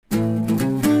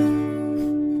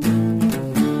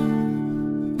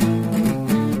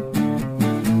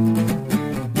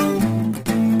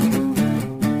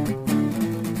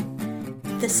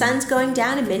sun's going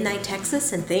down in Midnight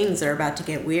Texas, and things are about to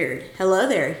get weird. Hello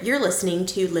there, you're listening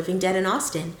to Living Dead in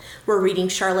Austin. We're reading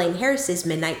Charlaine Harris's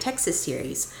Midnight Texas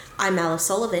series. I'm Alice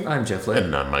Sullivan. I'm Jeff Lynn.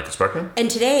 And I'm Micah Sparkman. And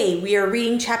today we are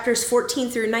reading chapters 14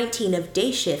 through 19 of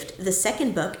Day Shift, the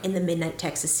second book in the Midnight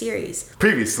Texas series.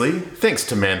 Previously, thanks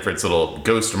to Manfred's little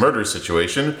ghost murder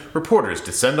situation, reporters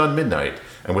descend on Midnight,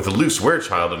 and with a loose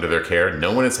werechild under their care,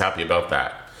 no one is happy about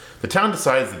that. The town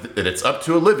decides that it's up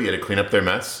to Olivia to clean up their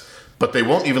mess, but they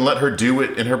won't even let her do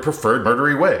it in her preferred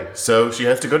murdery way. So she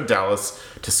has to go to Dallas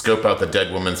to scope out the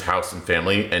dead woman's house and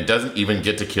family, and doesn't even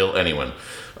get to kill anyone.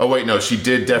 Oh wait, no, she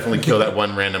did definitely kill that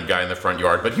one random guy in the front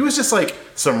yard, but he was just like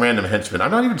some random henchman. I'm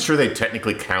not even sure they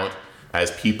technically count as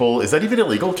people. Is that even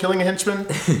illegal, killing a henchman?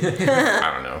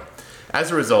 I don't know. As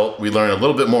a result, we learn a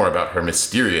little bit more about her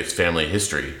mysterious family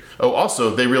history. Oh,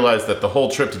 also, they realize that the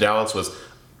whole trip to Dallas was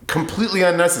completely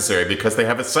unnecessary because they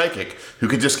have a psychic who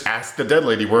could just ask the dead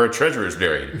lady where her treasure is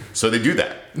buried. So they do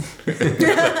that.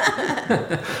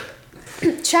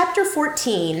 Chapter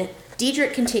 14,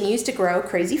 Diedrich continues to grow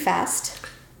crazy fast.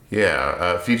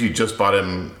 Yeah, Fiji just bought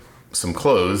him some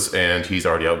clothes and he's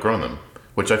already outgrown them,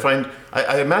 which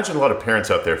I imagine a lot of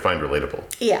parents out there find relatable.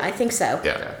 Yeah, I think so.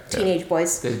 Yeah. Teenage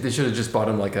boys. They should have just bought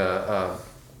him like a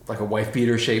wife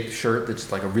beater shaped shirt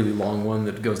that's like a really long one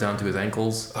that goes down to his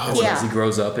ankles. Oh, and yeah. As he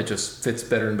grows up, it just fits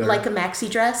better and better. Like a maxi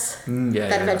dress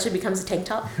that eventually becomes a tank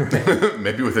top.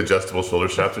 Maybe with adjustable shoulder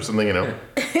straps or something, you know?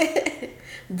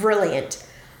 Brilliant.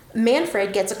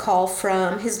 Manfred gets a call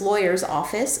from his lawyer's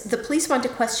office. The police want to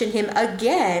question him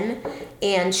again,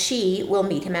 and she will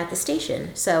meet him at the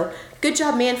station. So, good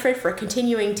job, Manfred, for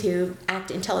continuing to act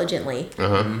intelligently.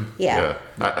 Uh-huh. Yeah.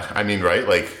 I mean, right?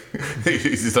 Like,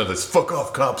 he's not this, fuck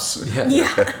off, cops.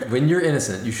 Yeah. When you're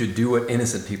innocent, you should do what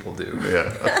innocent people do.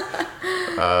 Yeah.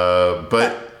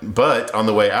 But on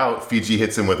the way out, Fiji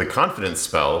hits him with a confidence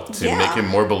spell to make him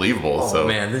more believable. Oh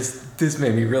man, this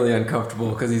made me really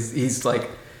uncomfortable because he's like,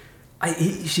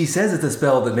 she says it's a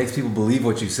spell that makes people believe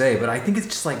what you say, but I think it's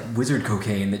just like wizard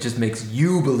cocaine that just makes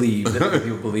you believe that other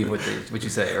people believe what you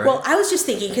say, right? Well, I was just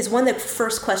thinking, because one of the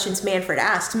first questions Manfred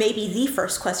asked, maybe the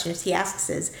first questions he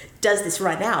asks is, does this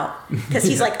run out? Because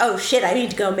he's like, oh shit, I need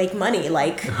to go make money,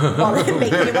 like, while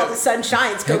the sun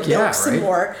shines, go milk some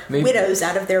more widows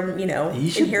out of their,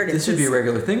 inheritance. This should be a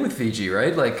regular thing with Fiji,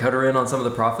 right? Like, cut her in on some of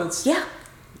the profits? Yeah.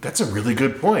 That's a really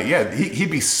good point. Yeah, he'd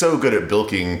be so good at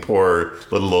bilking poor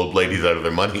little old ladies out of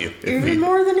their money. Even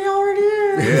more than he already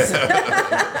is.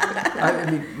 Yeah.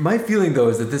 I mean, my feeling, though,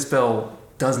 is that this spell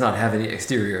does not have any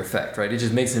exterior effect, right? It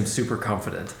just makes him super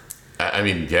confident. I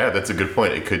mean, yeah, that's a good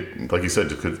point. It could, like you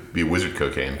said, it could be wizard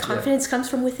cocaine. Confidence comes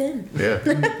from within. Yeah.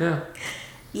 Yeah.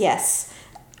 Yes.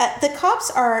 The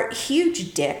cops are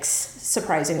huge dicks,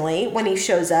 surprisingly, when he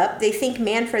shows up. They think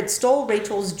Manfred stole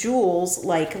Rachel's jewels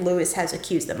like Lewis has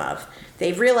accused them of.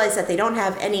 They've realized that they don't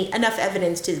have enough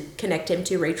evidence to connect him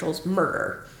to Rachel's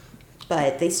murder,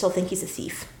 but they still think he's a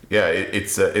thief. Yeah,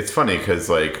 it's funny because,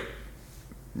 like,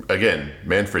 again,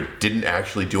 Manfred didn't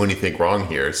actually do anything wrong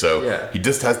here, so he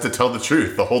just has to tell the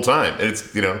truth the whole time. And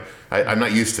it's, I'm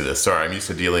not used to this. Sorry, I'm used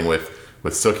to dealing with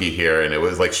Sookie here, and it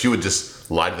was like she would just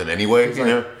lie to them anyway,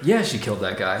 Yeah, she killed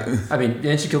that guy. I mean,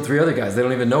 and she killed 3 other guys they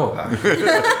don't even know about.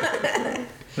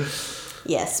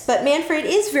 Yes, but Manfred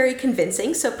is very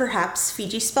convincing, so perhaps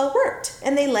Fiji's spell worked,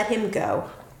 and they let him go.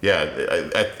 Yeah,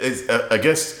 I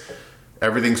guess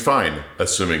everything's fine,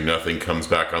 assuming nothing comes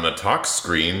back on the talk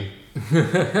screen.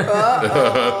 Right,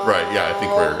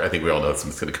 yeah, I think we all know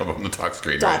something's going to come up on the talk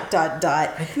screen, right? ...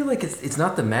 I feel like it's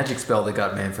not the magic spell that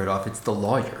got Manfred off, it's the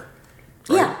lawyer.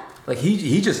 Right? Yeah. Like,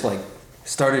 he just, like,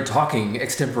 started talking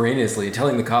extemporaneously,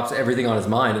 telling the cops everything on his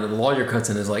mind, and then the lawyer cuts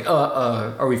in and is like,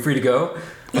 are we free to go?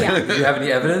 Yeah. Do you have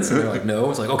any evidence? And they're like, no.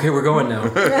 It's like, okay, we're going now.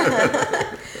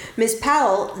 Ms.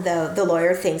 Powell, the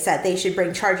lawyer, thinks that they should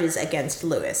bring charges against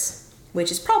Lewis,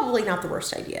 which is probably not the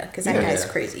worst idea, because that guy's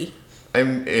crazy.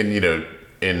 And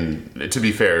to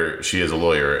be fair, she is a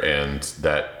lawyer, and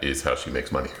that is how she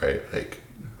makes money, right? Like,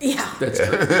 yeah. That's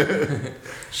true.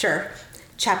 Sure.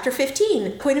 Chapter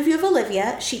 15, point of view of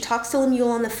Olivia. She talks to Lemuel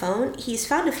on the phone. He's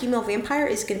found a female vampire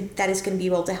that is going to be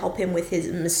able to help him with his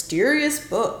mysterious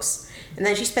books. And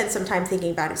then she spends some time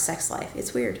thinking about his sex life.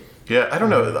 It's weird. Yeah, I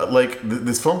don't know. Like,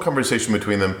 this phone conversation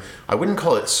between them, I wouldn't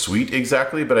call it sweet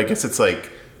exactly, but I guess it's, like,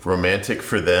 romantic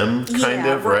for them, kind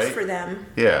of, right? Yeah, works for them.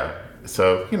 Yeah.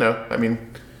 So, I mean,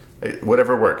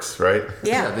 whatever works, right?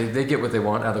 Yeah. They get what they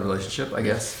want out of the relationship, I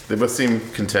guess. They both seem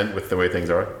content with the way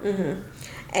things are. Mm-hmm.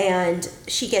 And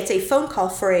she gets a phone call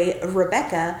for a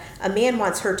Rebecca. A man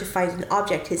wants her to find an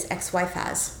object his ex-wife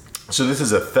has. So this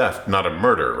is a theft, not a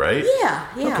murder, right? Yeah.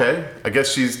 Okay. I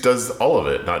guess she does all of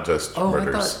it, not just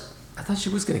murders. I thought she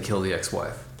was going to kill the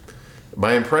ex-wife.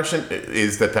 My impression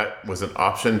is that was an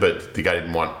option, but the guy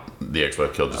didn't want the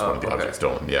ex-wife killed, just wanted the object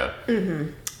stolen. Yeah.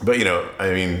 Mm-hmm. But,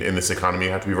 I mean, in this economy,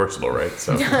 you have to be versatile, right?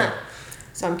 So,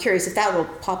 So I'm curious if that will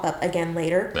pop up again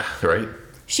later. Right?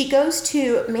 She goes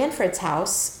to Manfred's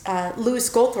house. Louis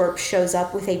Goldthorpe shows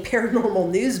up with a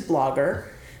paranormal news blogger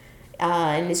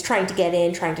and is trying to get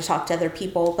in, trying to talk to other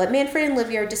people. But Manfred and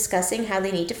Olivia are discussing how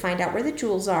they need to find out where the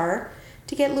jewels are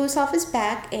to get Louis off his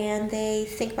back, and they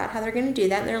think about how they're going to do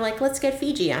that, and they're like, let's get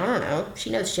Fiji. I don't know. She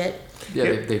knows shit.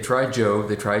 Yeah, they tried Joe,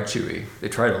 they tried Chewie, they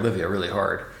tried Olivia really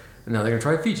hard, and now they're going to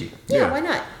try Fiji. Yeah, why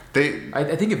not?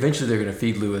 I think eventually they're going to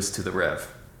feed Louis to the Rev.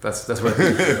 That's what I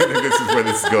think. I think this is where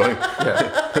this is going.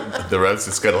 Yeah. The Rev's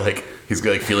just kind of he's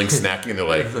feeling snacky, and they're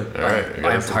like, all right.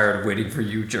 I'm tired of waiting for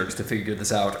you jerks to figure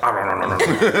this out.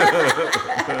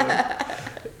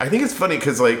 I think it's funny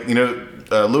because,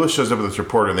 Lewis shows up with this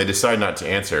reporter and they decide not to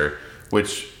answer,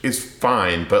 which is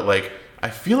fine, but, I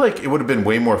feel like it would have been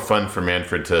way more fun for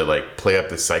Manfred to, play up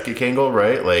the psychic angle,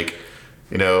 right?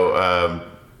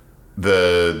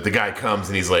 The guy comes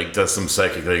and he's does some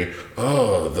psychic thing.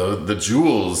 Oh, the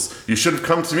jewels. You should have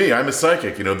come to me. I'm a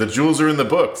psychic. The jewels are in the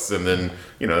books. And then,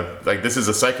 this is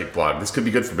a psychic blog. This could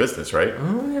be good for business, right?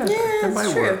 Oh, yeah. That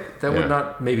might work. That would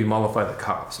not maybe mollify the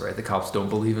cops, right? The cops don't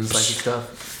believe in psychic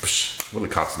stuff. What do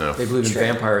the cops know? They believe in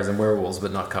vampires and werewolves,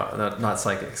 but not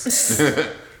psychics.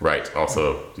 Right.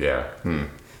 Also, yeah.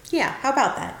 Yeah, how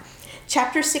about that?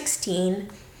 Chapter 16.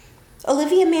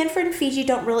 Olivia, Manfred, and Fiji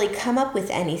don't really come up with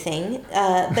anything,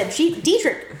 but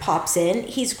Diedrich pops in.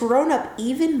 He's grown up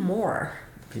even more.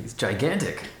 He's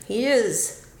gigantic. He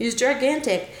is. He's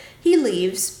gigantic. He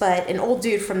leaves, but an old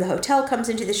dude from the hotel comes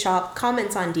into the shop,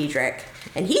 comments on Diedrich,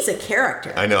 and he's a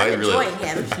character. I know. I'm really enjoying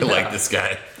him. I like this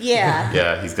guy. Yeah.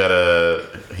 Yeah, he's got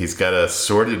a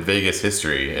sordid Vegas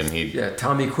history, and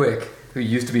Tommy Quick, who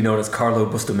used to be known as Carlo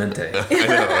Bustamante. I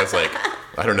know. I was like,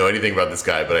 I don't know anything about this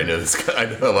guy, but I know this guy. I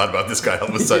know a lot about this guy all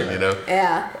of a sudden,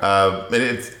 Yeah. And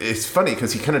it's funny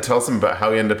because he kind of tells him about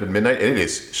how he ended up in Midnight, and it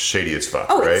is shady as fuck,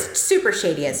 Oh, right? it's super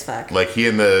shady as fuck. He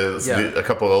and a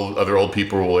couple other old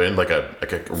people were in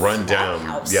a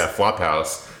rundown, flop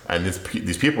house, and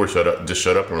these people showed up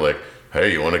and were like,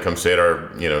 "Hey, you want to come stay at our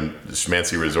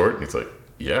schmancy resort?" And he's like,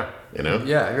 "Yeah,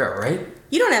 Yeah, right.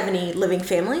 You don't have any living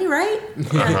family, right?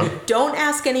 Don't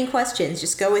ask any questions.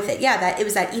 Just go with it. Yeah, it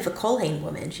was that Eva Colhane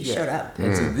woman. She showed up.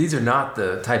 And so these are not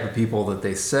the type of people that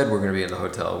they said were going to be in the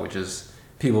hotel, which is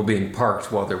people being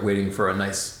parked while they're waiting for a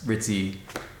nice, ritzy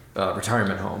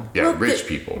retirement home. Yeah, well, rich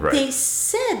people, right? They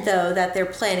said, though, that they're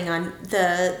planning on,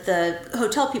 the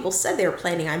hotel people said they were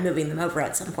planning on moving them over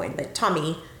at some point, but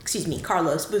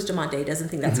Carlos Bustamante doesn't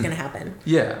think that's going to happen.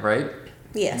 Yeah, right?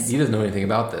 Yes. He doesn't know anything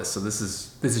about this, so this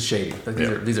is shady.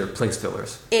 These are place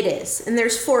fillers. It is. And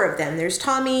there's 4 of them. There's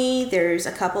Tommy, there's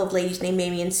a couple of ladies named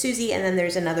Mamie and Susie, and then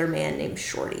there's another man named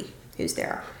Shorty who's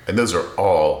there. And those are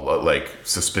all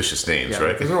suspicious names,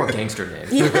 right? Those are all gangster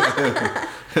names.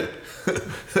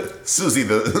 Susie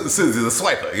the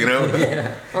swiper,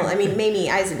 Yeah. Well, I mean, Mamie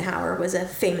Eisenhower was a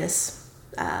famous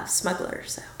smuggler,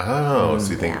 so. Oh,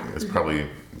 so you think it's probably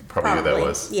who that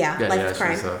was? Yeah, life of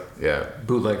crime. She's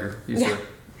bootlegger. Used to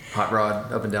hot rod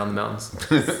up and down the mountains.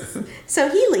 So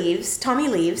he leaves, Tommy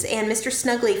leaves, and Mr.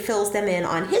 Snuggly fills them in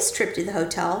on his trip to the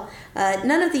hotel.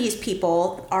 None of these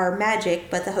people are magic,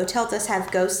 but the hotel does have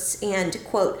ghosts and,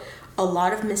 quote, a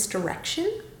lot of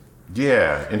misdirection.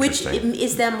 Yeah, interesting. Which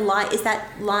is that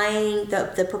lying,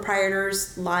 the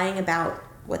proprietors lying about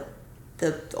what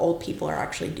the old people are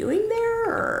actually doing there?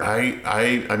 Or?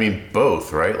 I mean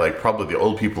both, right? Probably the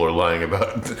old people are lying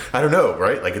about, I don't know,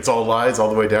 right? It's all lies all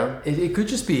the way down? It could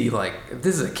just be if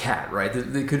this is a cat, right?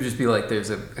 It could just be there's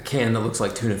a can that looks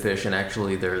like tuna fish and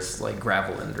actually there's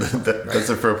gravel in it or something, right? That's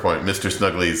a fair point. Mr.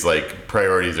 Snuggly's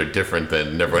priorities are different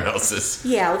than everyone else's.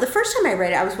 Yeah, well, the first time I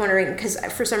read it, I was wondering, because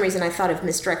for some reason I thought of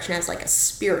misdirection as a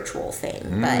spiritual thing,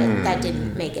 but that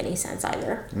didn't make any sense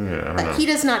either. Yeah, I don't know. He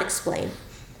does not explain.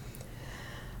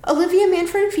 Olivia,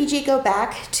 Manfred, and Fiji go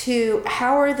back to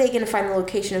how are they going to find the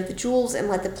location of the jewels and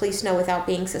let the police know without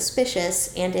being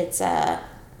suspicious, and it's they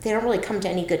don't really come to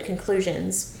any good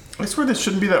conclusions. I swear this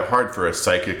shouldn't be that hard for a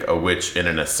psychic, a witch, and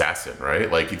an assassin, right?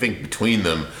 You think between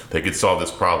them they could solve this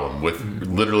problem with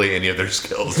literally any of their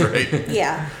skills, right?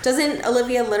 Yeah. Doesn't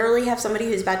Olivia literally have somebody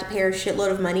who's about to pay her a shitload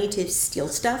of money to steal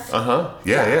stuff? Uh-huh.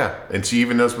 Yeah. And she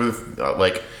even knows with,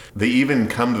 they even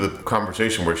come to the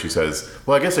conversation where she says,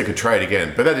 well, I guess I could try it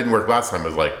again, but that didn't work last time. I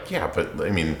was like, yeah, but I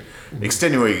mean,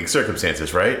 extenuating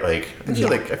circumstances, right? I feel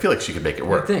like she could make it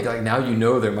work. I think now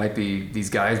there might be these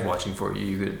guys watching for you.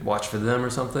 You could watch for them or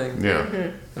something. Yeah. Mm-hmm.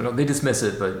 I don't know, they dismiss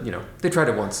it, but they tried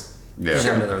it once. Yeah.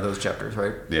 Sure. Another of those chapters,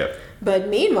 right? Yeah. But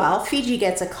meanwhile, Fiji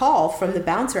gets a call from the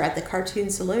bouncer at the cartoon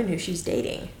saloon who she's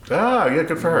dating. Ah, yeah,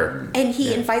 good for her. And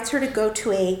he invites her to go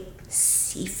to a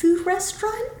seafood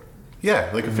restaurant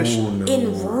Yeah, like a fish. Oh, no.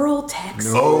 in rural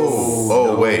Texas.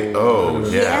 Wait. Oh,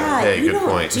 yeah. Hey, you good don't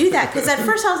point. do that because at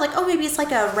first I was like, oh, maybe it's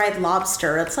like a Red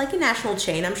Lobster. It's like a national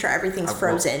chain. I'm sure everything's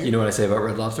frozen. You know what I say about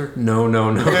Red Lobster? No. You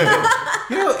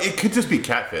know, it could just be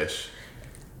catfish.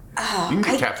 Oh, You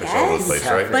can get I catfish all over the guess. place,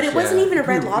 right? But it wasn't even a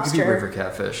Red It could be Lobster. river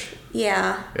catfish.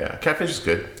 Yeah. Yeah, catfish is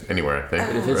good anywhere, I think.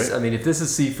 But if it's, right? I mean, if this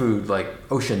is seafood, like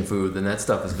ocean food, then that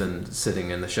stuff has been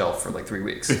sitting in the shelf for like 3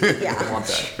 weeks. Yeah. I want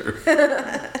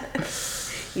that.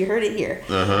 You heard it here.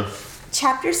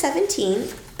 Chapter 17,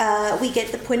 we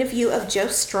get the point of view of Joe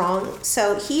Strong.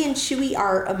 So he and Chewie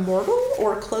are immortal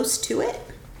or close to it.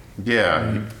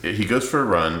 Yeah, he goes for a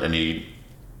run and he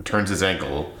turns his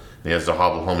ankle and he has to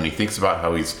hobble home and he thinks about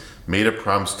how he's made a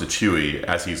promise to Chewie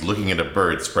as he's looking at a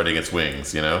bird spreading its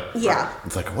wings, you know? Yeah.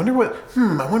 It's like, I wonder what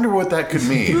that could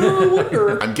mean.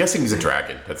 I'm guessing he's a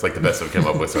dragon. That's like the best I've come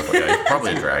up with so far. Yeah, he's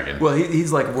probably a dragon. Well,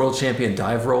 he's like a world champion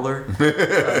dive roller.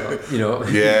 You know.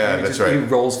 Yeah, he that's right. He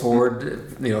rolls forward,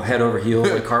 head over heels,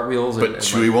 like cartwheels. But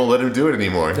Chewie won't let him do it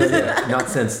anymore. Yeah, not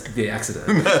since the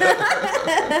accident.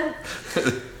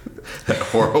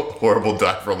 Horrible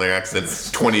dive rolling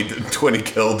accidents. 20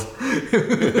 killed.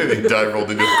 He dive rolled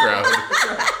into a crowd.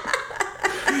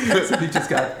 So he just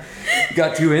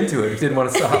got too into it. Didn't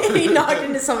want to stop. He knocked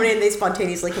into somebody and they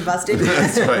spontaneously combusted.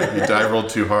 That's right. He dive rolled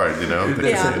too hard, you know?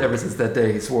 Yeah. Ever since that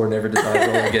day, he swore never to dive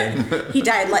roll again. He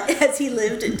died as he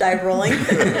lived in dive rolling.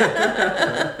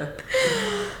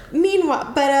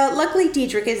 Meanwhile, but luckily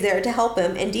Diedrich is there to help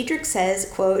him, and Diedrich says,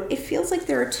 quote, "It feels like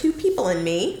there are two people in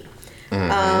me."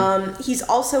 He's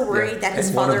also worried that his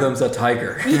and father... one of them's a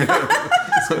tiger.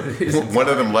 One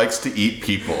of them likes to eat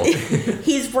people.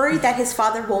 He's worried that his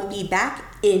father won't be back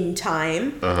in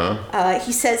time.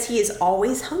 He says he is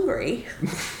always hungry.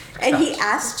 And he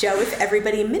asks Joe if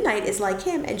everybody in Midnight is like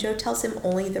him, and Joe tells him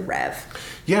only the Rev.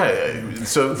 Yeah,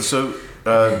 so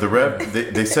the Rev,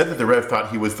 they said that the Rev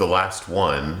thought he was the last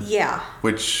one. Yeah.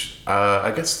 Which,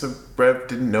 I guess the Rev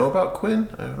didn't know about Quinn?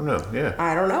 I don't know, yeah.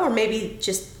 I don't know, or maybe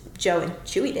just Joe and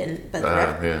Chewie didn't, but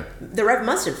the Rev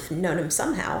must have known him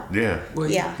somehow. Yeah. Well,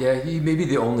 Yeah. he may be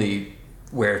the only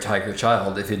were-tiger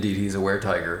child, if indeed he's a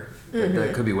were-tiger.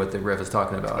 That could be what the Rev is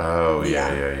talking about. Oh,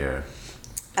 yeah.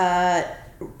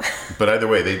 But either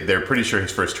way, they're pretty sure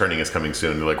his first turning is coming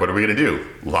soon. They're like, what are we going to do?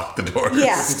 Lock the doors.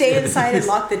 Yeah, stay inside and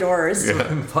lock the doors.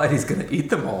 Implied he's going to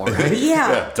eat them all, right?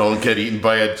 Yeah. Don't get eaten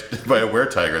by a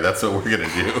were-tiger. That's what we're going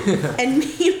to do. And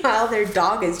meanwhile, their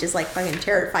dog is just like fucking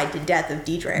terrified to death of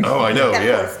Diedrich. Oh, I know, that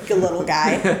yeah. poor little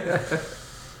guy.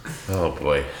 Oh,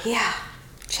 boy. Yeah.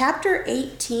 Chapter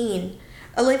 18.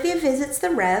 Olivia visits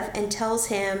the Rev and tells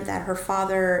him that her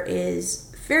father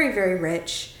is very, very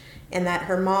rich and that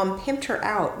her mom pimped her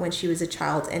out when she was a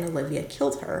child and Olivia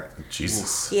killed her.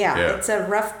 Jesus. Yeah, it's a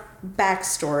rough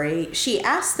backstory. She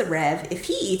asks the Rev if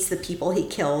he eats the people he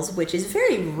kills, which is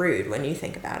very rude when you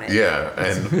think about it. Yeah,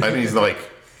 and I mean, he's like,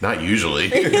 not usually.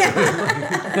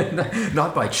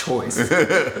 Not by choice.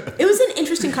 It was an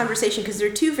interesting conversation because they're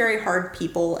two very hard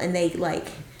people and they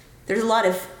there's a lot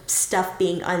of stuff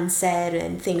being unsaid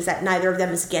and things that neither of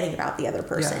them is getting about the other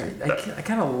person. Yeah, I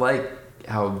kind of like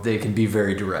how they can be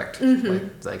very direct.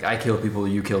 Like I kill people,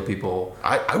 you kill people.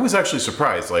 I was actually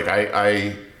surprised. Like,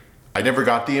 I never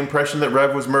got the impression that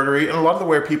Rev was murdery, and a lot of the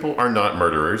Were people are not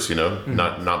murderers,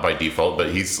 not by default, but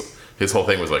his whole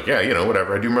thing was like, yeah,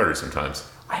 whatever, I do murder sometimes.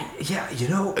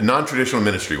 A non-traditional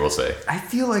ministry, we'll say. I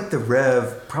feel like the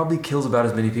Rev probably kills about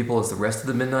as many people as the rest of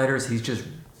the Midnighters. He's just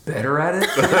better at it.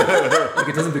 Like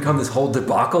it doesn't become this whole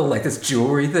debacle, like this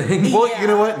jewelry thing. Well, you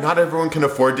know what? Not everyone can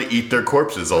afford to eat their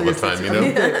corpses all the time,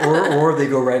 or they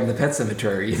go right in the pet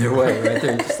cemetery. Either way, right?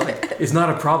 They're just like, it's not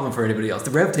a problem for anybody else.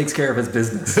 The Rev takes care of his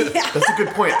business. That's a good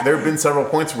point. There have been several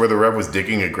points where the Rev was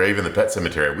digging a grave in the pet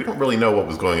cemetery. We don't really know what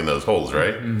was going in those holes,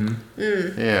 right?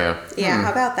 Yeah. Yeah,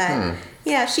 how about that?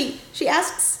 Yeah,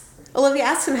 Olivia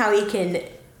asks him how he can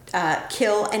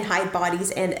kill and hide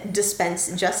bodies and dispense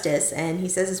justice, and he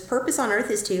says his purpose on Earth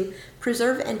is to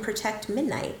preserve and protect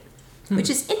Midnight, which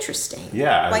is interesting.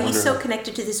 Yeah, why he's so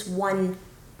connected to this one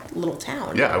little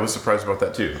town. Yeah, I was surprised about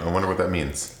that too. I wonder what that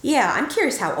means. Yeah, I'm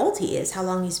curious how old he is, how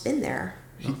long he's been there.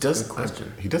 He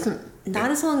doesn't. He doesn't.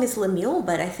 Not as long as Lemuel,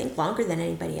 but I think longer than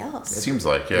anybody else. It seems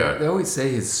like, yeah. They always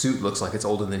say his suit looks like it's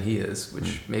older than he is,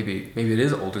 which maybe it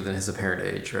is older than his apparent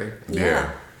age, right?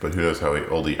 Yeah. but who knows how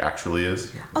old he actually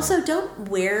is? Also, don't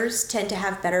wears tend to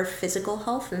have better physical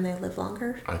health and they live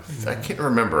longer? I can't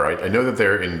remember. I know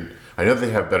that I know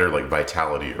they have better like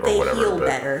vitality or They whatever. heal but,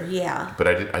 better, yeah. But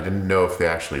I didn't know if they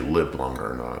actually lived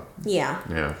longer or not. Yeah.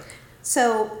 Yeah.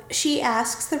 So she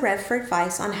asks the Rev for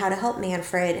advice on how to help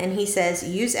Manfred, and he says,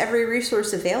 use every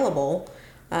resource available.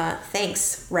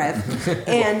 Thanks, Rev.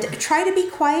 And try to be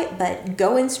quiet, but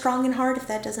go in strong and hard if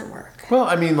that doesn't work. Well,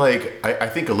 I mean, like, I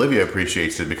think Olivia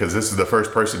appreciates it because this is the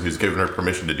first person who's given her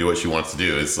permission to do what she wants to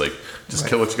do. It's like, just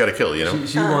kill what you gotta kill, you know?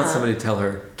 She wants somebody to tell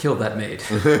her, kill that maid.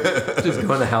 Just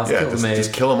go in the house, kill the maid.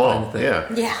 Just kill them all. kind of thing.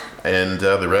 Yeah. Yeah. And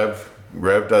the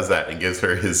Rev does that and gives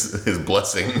her his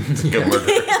blessing to go murder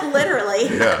her. Yeah, literally.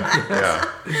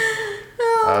 Yeah.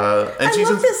 And I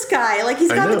love this guy. Like,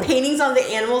 he's I got know. the paintings on the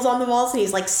animals on the walls, and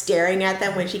he's, like, staring at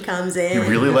them when she comes in. He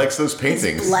really likes those His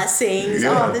paintings. blessings.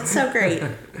 Yeah. Oh, that's so great.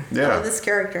 Yeah. I love this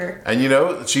character.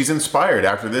 And she's inspired.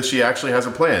 After this, she actually has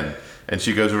a plan. And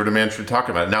she goes over to Manfred to talk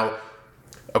about it. Now,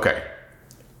 okay.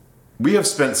 We have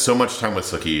spent so much time with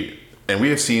Sookie, and we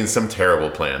have seen some terrible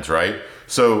plans, right?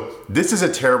 So this is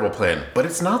a terrible plan, but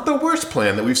it's not the worst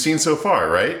plan that we've seen so far,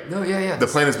 right? No, yeah. The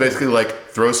plan is basically like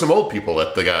throw some old people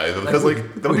at the guy because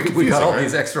that'll be confusing, we got all right?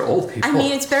 these extra old people. I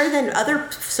mean, it's better than other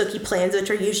Sookie plans, which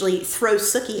are usually throw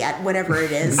Sookie at whatever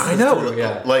it is. I know. True,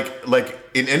 yeah. Like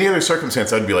in any other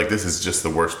circumstance, I'd be like, this is just the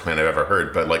worst plan I've ever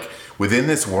heard. But like within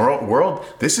this world,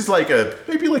 this is like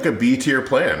maybe like a B tier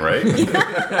plan, right?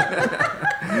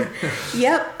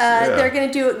 Yep. They're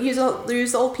going to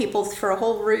use old people for a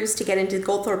whole ruse to get into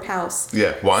Goldthorpe House.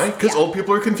 Yeah. Why? Because Yeah. old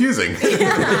people are confusing.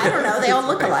 I don't know. They all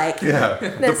look alike. Yeah.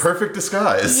 The perfect disguise.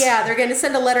 Yeah, they're going to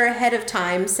send a letter ahead of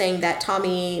time saying that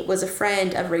Tommy was a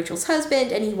friend of Rachel's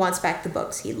husband and he wants back the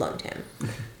books he loaned him.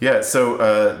 Yeah, so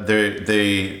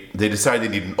they decide they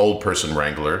need an old person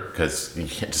wrangler because you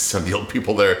can't just send the old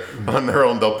people there on their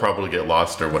own. They'll probably get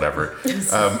lost or whatever.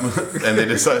 And they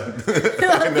decide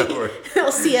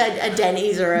They'll see a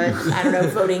Denny's or a, I don't know,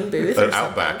 voting booth or an something.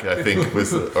 Outback, I think,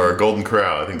 or a Golden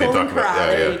Corral. I think Golden they talk about. Corral,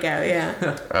 Yeah, there yeah. you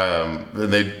go, yeah.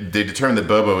 And they determine that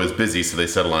Bobo is busy, so they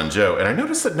settle on Joe. And I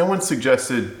noticed that no one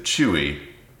suggested Chewie,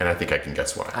 and I think I can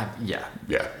guess why. Yeah.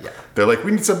 Yeah. They're like,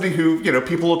 we need somebody who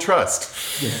people will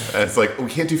trust. Yeah. And it's like, we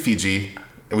can't do Fiji,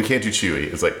 and we can't do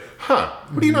Chewie. It's like,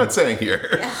 what are you not saying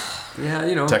here?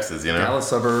 Yeah, Texas, Dallas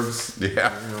suburbs.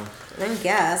 Yeah. I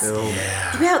guess. Well,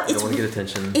 Well, don't want to get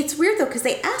attention. It's weird though because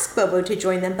they ask Bobo to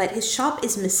join them, but his shop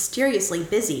is mysteriously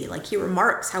busy. Like he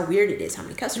remarks how weird it is, how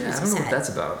many customers Yeah, I don't he's know what had. that's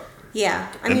about.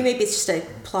 Yeah, I mean maybe it's just a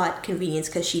plot convenience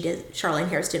because Charlene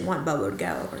Harris didn't want Bobo to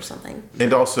go or something.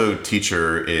 And also,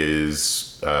 Teacher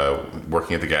is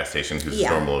working at the gas station, who's his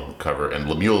Yeah. normal cover, and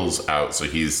Lemuel's out, so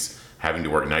he's having to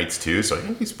work nights too. So I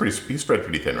think he's spread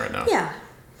pretty thin right now. Yeah.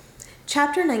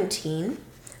 Chapter 19.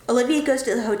 Olivia goes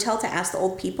to the hotel to ask the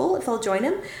old people if they'll join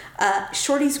him.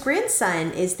 Shorty's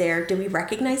grandson is there. Do we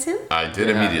recognize him? I did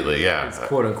Yeah. immediately. Yeah. His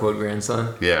quote unquote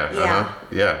grandson. Yeah. Yeah.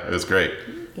 Yeah. It was great.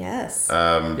 Yes.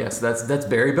 Yes, that's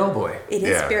Barry Bellboy. It is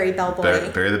Yeah. Barry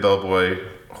Bellboy. Barry the Bellboy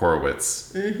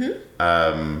Horowitz.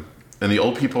 Mm-hmm. And the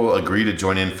old people agree to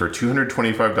join in for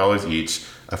 $225 each,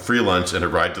 a free lunch, and a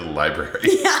ride to the library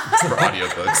for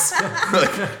audiobooks.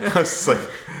 I was just like,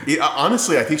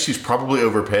 honestly, I think she's probably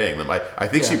overpaying them. I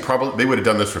think they would have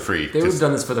done this for free. They would have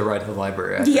done this for the ride to the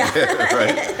library. I think. Yeah.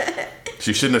 Right.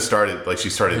 She shouldn't have started like she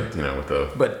started, with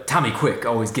the. But Tommy Quick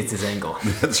always gets his angle.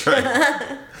 That's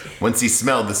right. Once he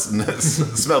smelled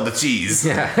the cheese.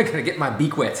 Yeah, I gotta get my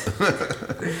beak wet.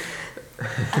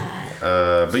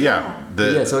 But yeah,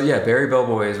 Barry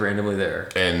Bellboy is randomly there.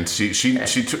 and she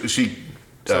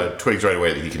twigs right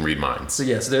away that he can read minds. So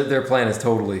their plan is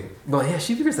totally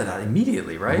she figures that out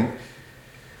immediately, right?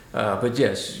 Mm-hmm. But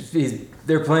yes,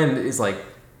 their plan is like,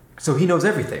 so he knows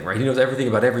everything, right? He knows everything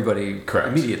about everybody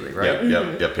immediately, right?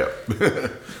 Yep.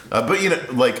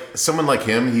 But like someone like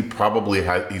him, he probably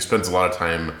he spends a lot of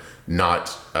time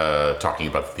not talking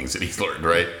about the things that he's learned,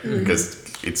 right? Because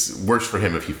it's worse for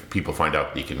him if people find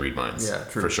out that he can read minds. Yeah,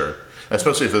 true. For sure.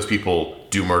 Especially if those people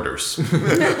do murders.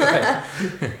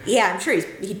 Yeah, I'm sure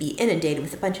he'd be inundated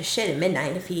with a bunch of shit at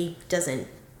midnight if he doesn't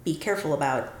be careful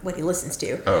about what he listens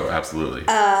to. Oh, absolutely.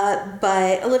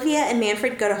 But Olivia and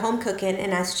Manfred go to home cooking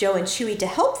and ask Joe and Chewie to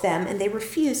help them, and they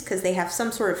refuse because they have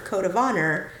some sort of code of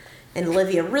honor. And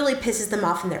Olivia really pisses them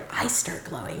off, and their eyes start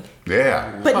glowing.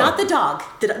 Yeah. But not the dog.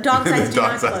 The dog's eyes do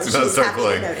not Dog's glow. eyes do She's not start happy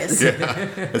glowing. to notice. Yeah,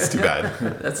 that's too bad.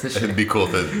 That's a shame. It'd be cool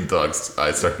if the dog's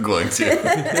eyes started glowing too.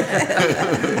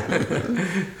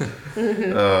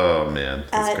 Oh man,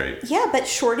 that's great. Yeah, but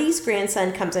Shorty's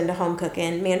grandson comes into home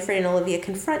cooking. Manfred and Olivia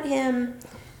confront him.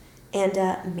 And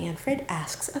Manfred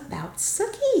asks about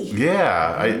Sookie.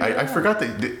 Yeah, I forgot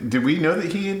that. Did we know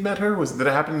that he had met her? Did it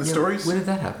happen in the stories? When did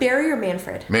that happen? Barry or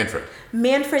Manfred? Manfred.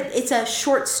 Manfred, it's a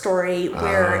short story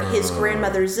where his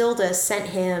grandmother Zilda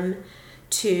sent him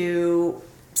to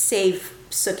save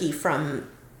Sookie from,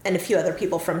 and a few other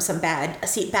people from some bad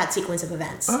sequence of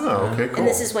events. Oh, okay, cool. And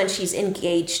this is when she's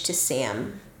engaged to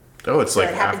Sam. Oh, it's So like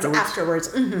it happens afterwards.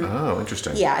 Mm-hmm. Oh,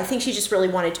 interesting. Yeah, I think she just really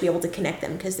wanted to be able to connect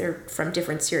them because they're from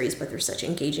different series, but they're such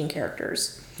engaging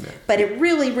characters. Yeah. But it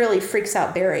really, really freaks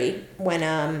out Barry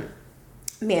when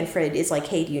Manfred is like,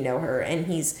 "Hey, do you know her?" And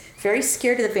he's very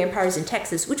scared of the vampires in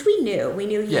Texas, which we knew. We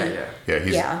knew he.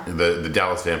 Yeah. The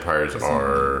Dallas vampires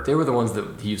are. They were the ones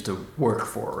that he used to work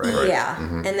for, right? Yeah,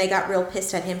 and they got real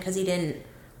pissed at him because he didn't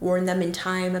warn them in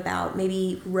time about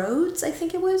maybe Rhodes. I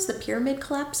think it was the pyramid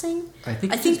collapsing. I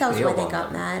think that was why they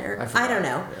got mad, or I don't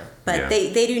know. Yeah. But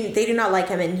they do not like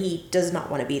him, and he does not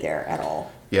want to be there at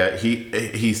all. Yeah,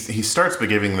 he starts by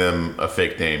giving them a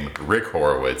fake name, Rick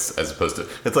Horowitz, as opposed to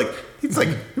it's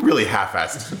like really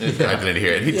half-assed identity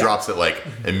here, and he drops it like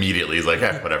immediately. He's like,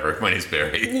 whatever, my name's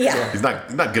Barry. Yeah, he's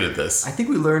not good at this. I think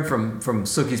we learned from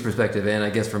Sookie's perspective, and I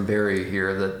guess from Barry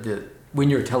here, that when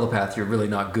you're a telepath, you're really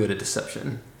not good at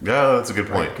deception. Yeah, that's a good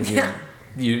point. Right?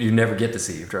 You never get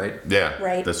deceived, right? Yeah,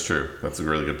 right. That's true. That's a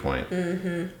really good point.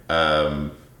 Mm-hmm.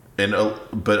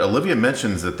 But Olivia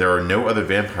mentions that there are no other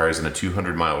vampires in a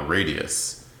 200-mile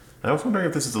radius. I was wondering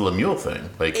if this is a Lemuel thing.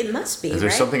 Like, it must be. Is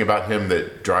there something about him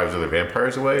that drives other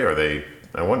vampires away? Or are they?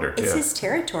 I wonder. It's his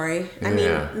territory. I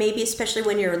mean, maybe especially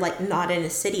when you're like not in a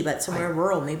city, but somewhere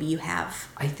rural. Maybe you have.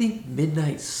 I think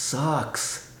midnight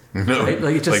sucks. No, right?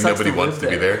 Like it just sucks nobody wants to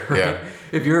be there. Right? Yeah.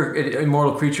 If you're an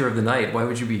immortal creature of the night, why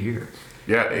would you be here?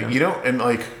 Yeah, and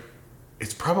like,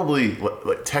 it's probably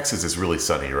like Texas is really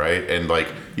sunny, right? And like,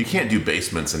 you can't do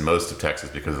basements in most of Texas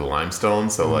because of the limestone.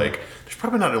 So like, there's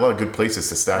probably not a lot of good places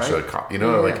to stash a cop.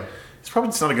 Like, it's probably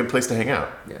just not a good place to hang out.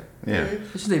 Yeah. Yeah.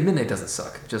 I should say midnight doesn't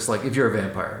suck. Just like if you're a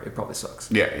vampire, it probably sucks.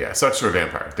 Yeah. It sucks for a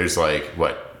vampire. There's like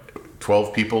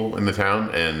 12 people in the town,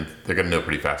 and they're gonna know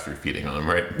pretty fast if you're feeding on them,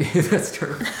 right? That's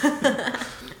true.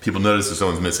 People notice if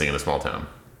someone's missing in a small town.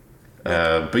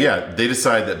 But yeah, they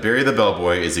decide that Barry the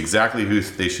Bellboy is exactly who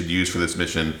they should use for this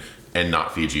mission, and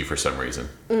not Fiji for some reason.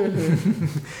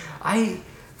 Mm-hmm. I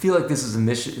feel like this is a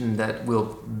mission that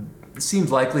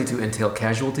seems likely to entail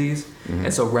casualties,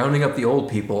 and so rounding up the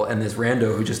old people and this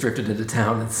rando who just drifted into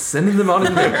town and sending them on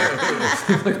in there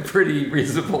seems like a pretty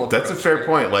reasonable approach. That's a fair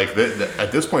point. Like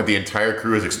at this point, the entire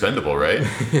crew is expendable, right?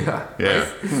 Yeah.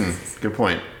 Good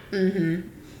point. Mm-hmm.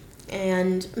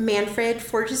 And Manfred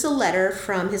forges a letter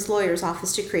from his lawyer's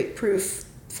office to create proof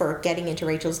for getting into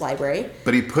Rachel's library.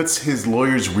 But he puts his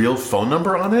lawyer's real phone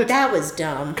number on it? That was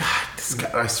dumb. God, this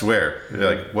guy, I swear.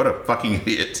 Like, what a fucking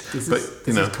idiot. This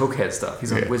is cokehead stuff.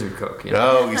 He's on Wizard Coke.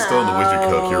 Oh, he's still in the Wizard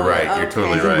Coke. You're right. Okay. You're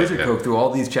totally He's right. in Wizard Coke through all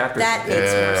these chapters. That makes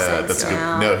more sense that's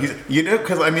now. good. No, he's,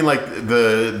 because I mean, like,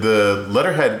 the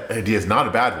letterhead idea is not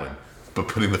a bad one, but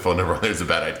putting the phone number on there is a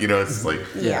bad idea. It's like,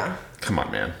 come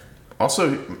on, man.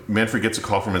 Also, Manfred gets a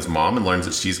call from his mom and learns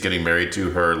that she's getting married to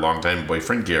her longtime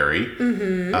boyfriend, Gary.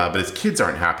 Mm-hmm. But his kids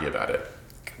aren't happy about it.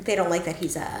 They don't like that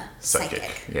he's a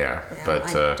psychic. Yeah, no,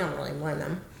 but I don't really blame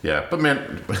them. Yeah, but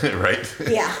right?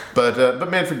 Yeah. But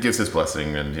Manfred gives his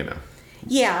blessing, and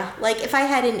Yeah, like if I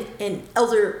had an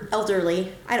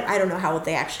elderly, I don't know how old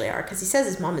they actually are, because he says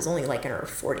his mom is only like in her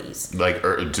 40s. Like,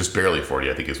 or just barely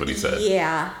 40, I think is what he said.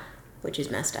 Yeah, which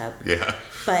is messed up. Yeah.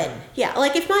 But yeah,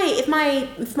 like if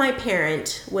my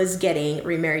parent was getting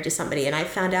remarried to somebody and I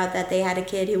found out that they had a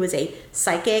kid who was a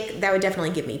psychic, that would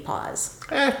definitely give me pause.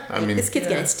 I mean, this kid's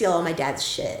gonna steal all my dad's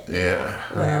shit. Yeah.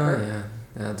 Whatever.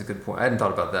 Yeah, that's a good point. I hadn't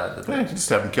thought about that. Just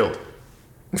have him killed.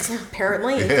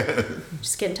 Apparently.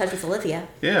 Just get in touch with Olivia.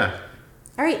 Yeah.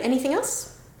 All right. Anything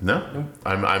else? No.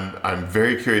 I'm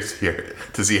very curious here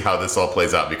to see how this all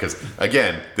plays out, because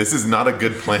again, this is not a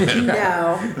good plan.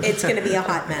 No, it's going to be a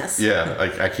hot mess. Yeah,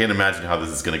 I can't imagine how this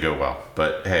is going to go well.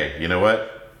 But hey, you know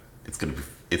what? It's going to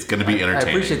be entertaining. I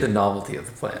appreciate the novelty of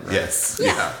the plan. Right? Yes.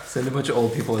 Yeah. Send a bunch of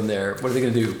old people in there. What are they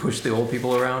going to do? Push the old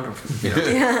people around?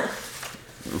 Yeah.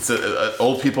 It's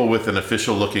old people with an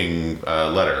official looking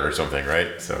letter or something,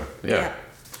 right? So yeah.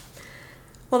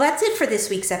 Well, that's it for this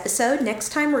week's episode.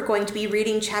 Next time, we're going to be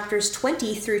reading chapters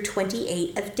 20 through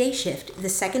 28 of Day Shift, the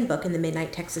second book in the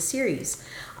Midnight Texas series.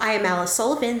 I am Alice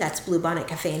Sullivan. That's Bluebonnet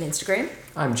Cafe on Instagram.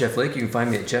 I'm Jeff Lake. You can find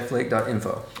me at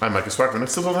jefflake.info. I'm Micah Sparkman. I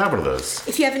still don't have one of those.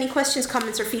 If you have any questions,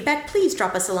 comments, or feedback, please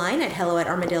drop us a line at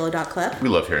hello@armadillo.club. We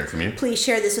love hearing from you. Please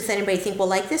share this with anybody you think will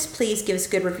like this. Please give us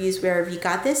good reviews wherever you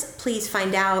got this. Please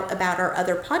find out about our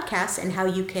other podcasts and how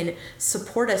you can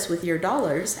support us with your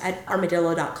dollars at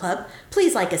armadillo.club.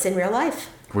 Please like like us in real life.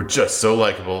 We're just so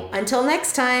likable. Until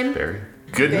next time. Barry.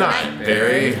 Good night,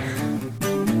 Barry.